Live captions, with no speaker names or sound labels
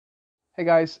Hey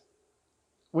guys,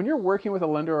 when you're working with a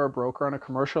lender or a broker on a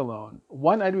commercial loan,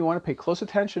 one item you want to pay close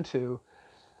attention to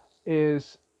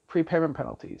is prepayment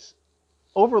penalties.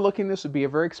 Overlooking this would be a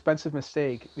very expensive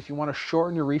mistake if you want to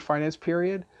shorten your refinance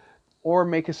period or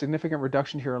make a significant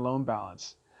reduction to your loan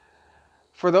balance.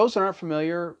 For those that aren't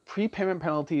familiar, prepayment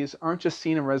penalties aren't just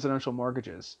seen in residential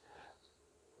mortgages.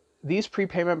 These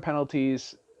prepayment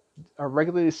penalties are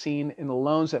regularly seen in the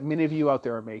loans that many of you out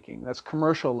there are making. That's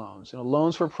commercial loans,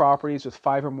 loans for properties with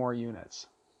 5 or more units.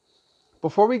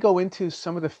 Before we go into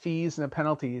some of the fees and the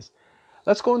penalties,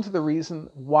 let's go into the reason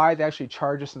why they actually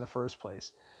charge us in the first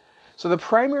place. So the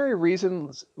primary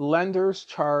reasons lenders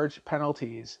charge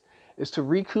penalties is to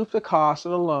recoup the cost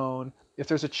of the loan if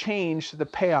there's a change to the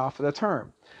payoff of the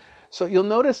term. So you'll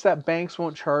notice that banks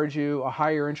won't charge you a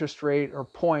higher interest rate or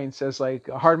points as like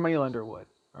a hard money lender would,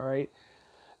 all right?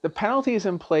 The penalty is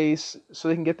in place so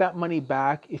they can get that money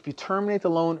back if you terminate the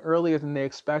loan earlier than they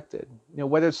expected,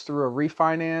 whether it's through a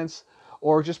refinance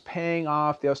or just paying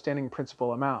off the outstanding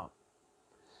principal amount.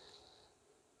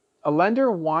 A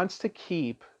lender wants to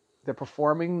keep the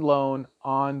performing loan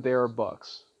on their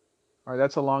books. All right,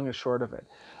 that's the long and short of it.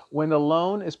 When the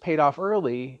loan is paid off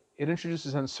early, it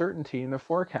introduces uncertainty in the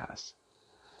forecast.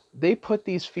 They put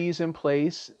these fees in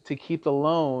place to keep the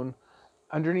loan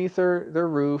underneath their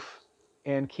roof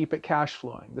and keep it cash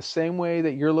flowing, the same way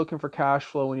that you're looking for cash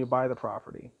flow when you buy the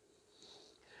property.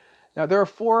 Now, there are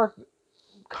 4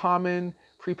 common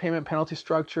prepayment penalty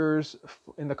structures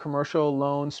in the commercial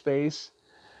loan space.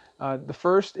 The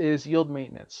first is yield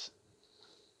maintenance.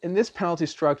 In this penalty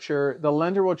structure, the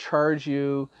lender will charge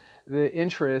you the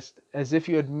interest as if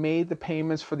you had made the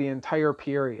payments for the entire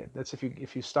period. That's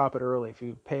if you stop it early, if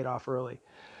you pay it off early.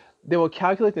 They will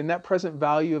calculate the net present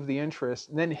value of the interest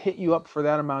and then hit you up for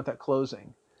that amount at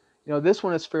closing. This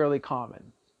one is fairly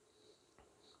common.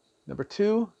 Number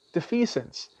 2,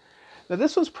 defeasance. Now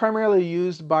this one's primarily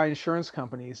used by insurance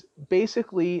companies.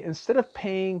 Basically, instead of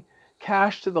paying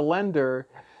cash to the lender,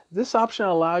 this option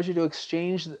allows you to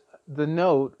exchange the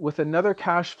note with another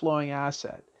cash flowing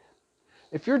asset.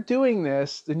 If you're doing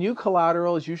this, the new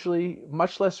collateral is usually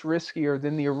much less riskier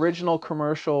than the original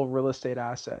commercial real estate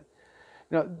asset.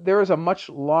 There is a much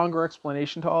longer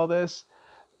explanation to all this,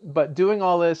 but doing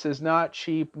all this is not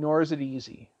cheap, nor is it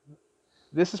easy.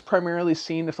 This is primarily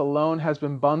seen if the loan has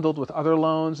been bundled with other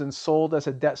loans and sold as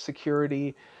a debt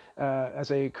security, as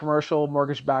a commercial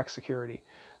mortgage-backed security.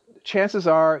 Chances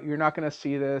are you're not going to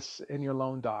see this in your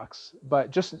loan docs,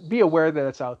 but just be aware that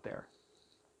it's out there.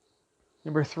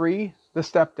 Number 3, the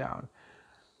step down.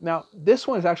 Now, this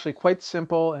one is actually quite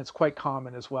simple and it's quite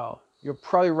common as well. You'll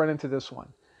probably run into this one.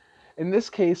 In this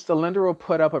case, the lender will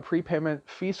put up a prepayment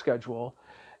fee schedule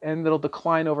and it'll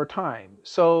decline over time.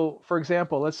 So for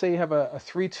example, let's say you have a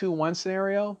 3-2-1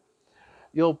 scenario.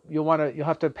 You'll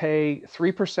have to pay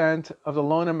 3% of the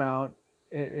loan amount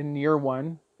in year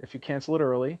 1 if you cancel it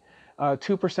early,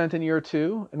 2% in year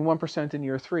 2, and 1% in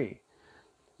year 3.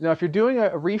 Now, if you're doing a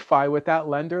refi with that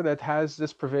lender that has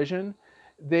this provision,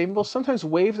 they will sometimes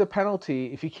waive the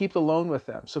penalty if you keep the loan with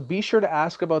them. So be sure to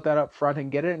ask about that up front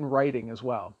and get it in writing as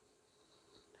well.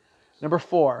 Number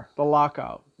 4, the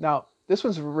lockout. Now, this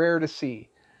one's rare to see.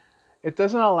 It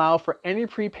doesn't allow for any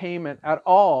prepayment at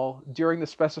all during the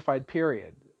specified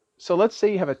period. So let's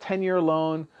say you have a 10-year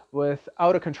loan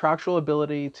without a contractual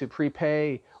ability to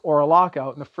prepay or a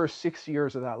lockout in the first 6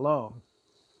 years of that loan.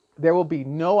 There will be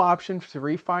no option to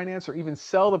refinance or even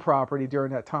sell the property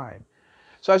during that time.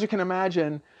 So as you can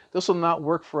imagine, this will not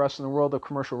work for us in the world of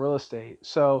commercial real estate.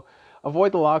 So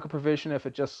avoid the lockout provision if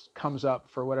it just comes up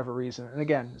for whatever reason. And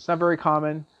again, it's not very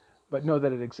common, but know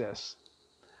that it exists.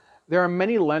 There are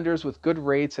many lenders with good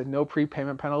rates and no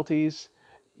prepayment penalties.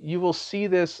 You will see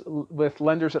this with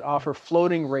lenders that offer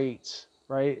floating rates,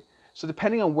 right? So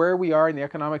depending on where we are in the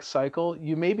economic cycle,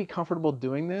 you may be comfortable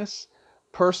doing this.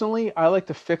 Personally, I like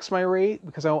to fix my rate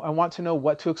because I want to know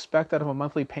what to expect out of a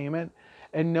monthly payment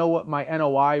and know what my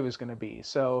NOI was going to be.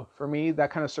 So for me,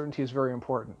 that kind of certainty is very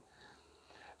important.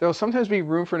 There will sometimes be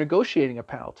room for negotiating a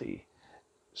penalty.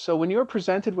 So when you're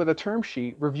presented with a term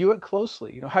sheet, review it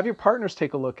closely. Have your partners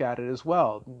take a look at it as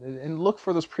well and look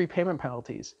for those prepayment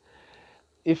penalties.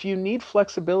 If you need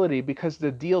flexibility because of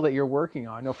the deal that you're working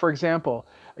on, for example,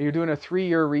 you're doing a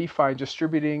 3-year refi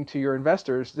distributing to your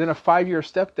investors, then a 5-year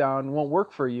step down won't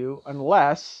work for you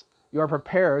unless you are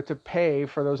prepared to pay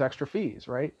for those extra fees,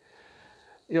 right?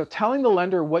 Telling the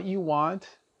lender what you want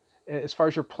as far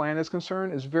as your plan is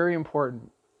concerned is very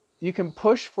important. You can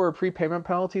push for a prepayment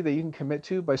penalty that you can commit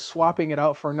to by swapping it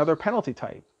out for another penalty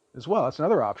type. as well. That's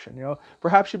another option.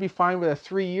 Perhaps you'd be fine with a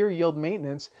 3-year yield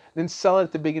maintenance, then sell it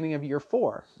at the beginning of year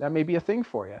 4. That may be a thing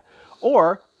for you.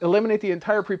 Or eliminate the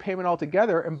entire prepayment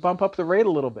altogether and bump up the rate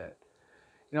a little bit.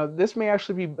 This may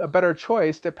actually be a better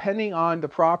choice depending on the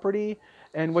property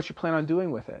and what you plan on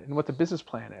doing with it and what the business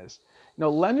plan is.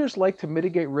 Lenders like to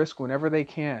mitigate risk whenever they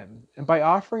can. And by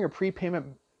offering a prepayment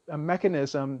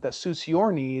mechanism that suits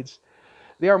your needs,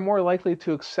 they are more likely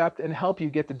to accept and help you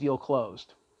get the deal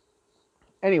closed.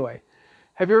 Anyway,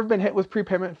 have you ever been hit with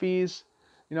prepayment fees?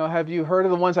 Have you heard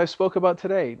of the ones I spoke about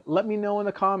today? Let me know in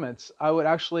the comments. I would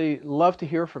actually love to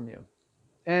hear from you.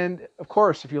 And of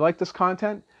course, if you like this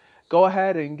content, go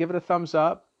ahead and give it a thumbs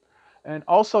up. And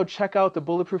also check out the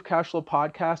Bulletproof Cashflow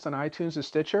podcast on iTunes and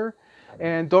Stitcher.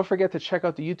 And don't forget to check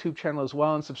out the YouTube channel as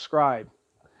well and subscribe.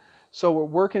 So we're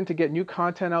working to get new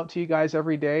content out to you guys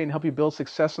every day and help you build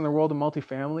success in the world of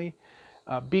multifamily.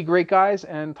 Be great, guys,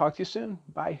 and talk to you soon.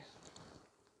 Bye.